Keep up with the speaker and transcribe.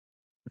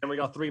Then we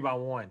go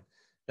 3x1.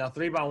 Now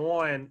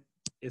 3x1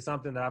 is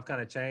something that I've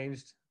kind of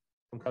changed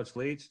from Coach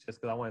Leach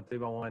just because I went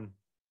 3x1.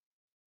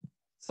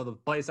 So the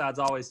play side's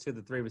always to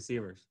the 3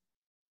 receivers.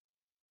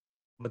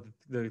 But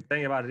the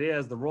thing about it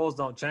is the rules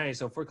don't change.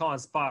 So if we're calling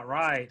spot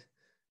right,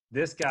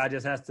 this guy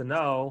just has to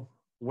know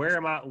where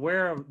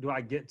do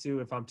I get to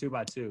if I'm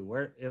 2x2?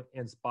 Where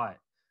in spot?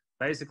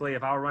 Basically,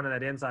 if I were running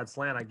that inside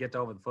slant, I get to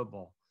over the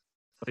football.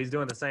 So he's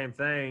doing the same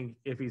thing.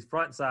 If he's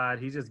front side,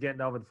 he's just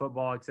getting over the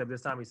football, except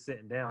this time he's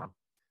sitting down.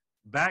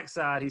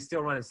 Backside, he's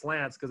still running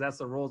slants because that's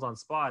the rules on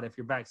spot. If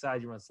you're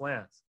backside, you run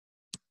slants.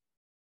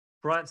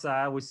 Front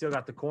side, we still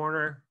got the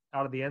corner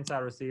out of the inside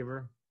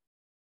receiver,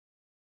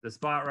 the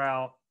spot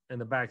route, and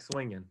the back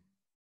swinging.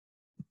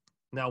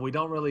 Now, we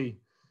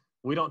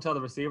don't tell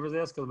the receivers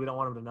this because we don't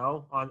want them to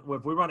know.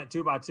 If we run it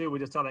 2x2, we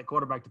just tell that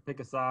quarterback to pick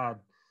a side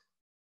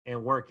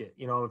and work it.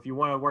 You know, if you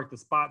want to work the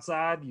spot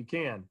side, you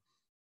can.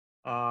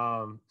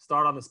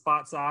 Start on the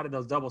spot side, and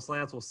those double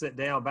slants will sit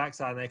down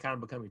backside, and they kind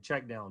of become your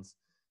check downs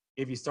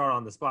if you start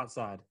on the spot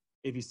side.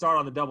 If you start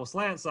on the double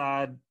slant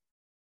side,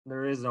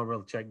 there is no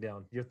real check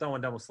down. You're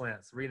throwing double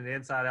slants. Read it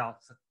inside out.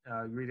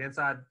 Read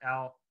inside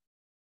out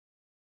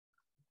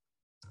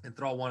and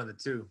throw one of the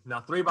two. Now,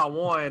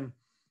 3x1,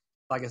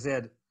 like I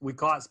said, we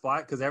call it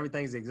spot because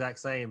everything's the exact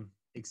same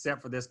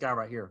except for this guy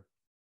right here.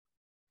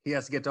 He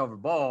has to get to over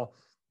the ball,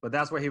 but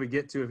that's where he would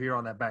get to if you're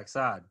on that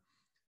backside.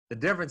 The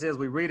difference is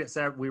we read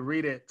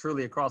it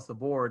truly across the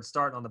board,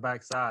 starting on the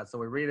backside. So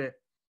we read it.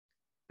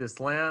 This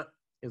slant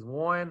is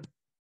 1,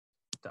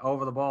 to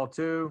over the ball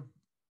 2,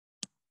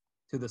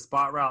 to the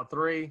spot route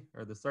 3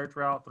 or the search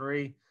route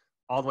 3,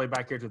 all the way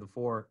back here to the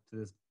 4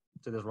 to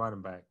this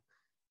running back.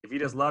 If you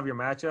just love your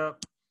matchup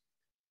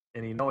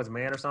and you know it's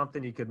man or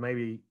something, you could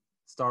maybe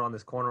start on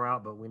this corner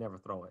route, but we never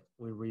throw it.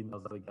 We read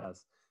those other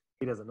guys.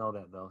 He doesn't know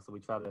that though, so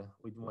we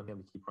want him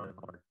to keep running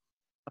harder.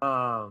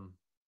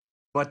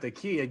 But the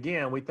key,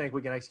 again, we think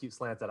we can execute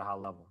slants at a high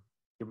level.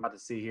 You're about to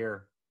see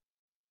here,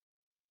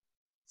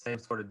 same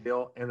sort of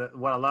deal. And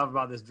what I love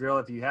about this drill,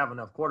 if you have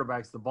enough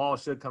quarterbacks, the ball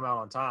should come out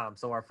on time.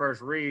 So our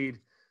first read,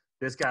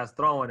 this guy's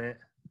throwing it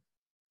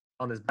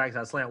on this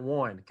backside slant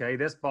 1. Okay,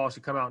 this ball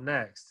should come out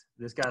next.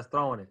 This guy's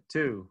throwing it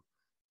 2.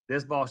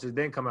 This ball should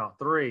then come out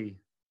 3.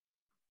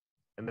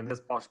 And then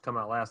this ball should come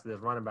out last to this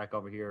running back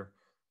over here.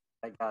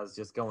 That guy's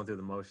just going through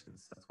the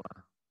motions. That's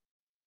why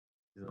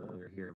he's over here.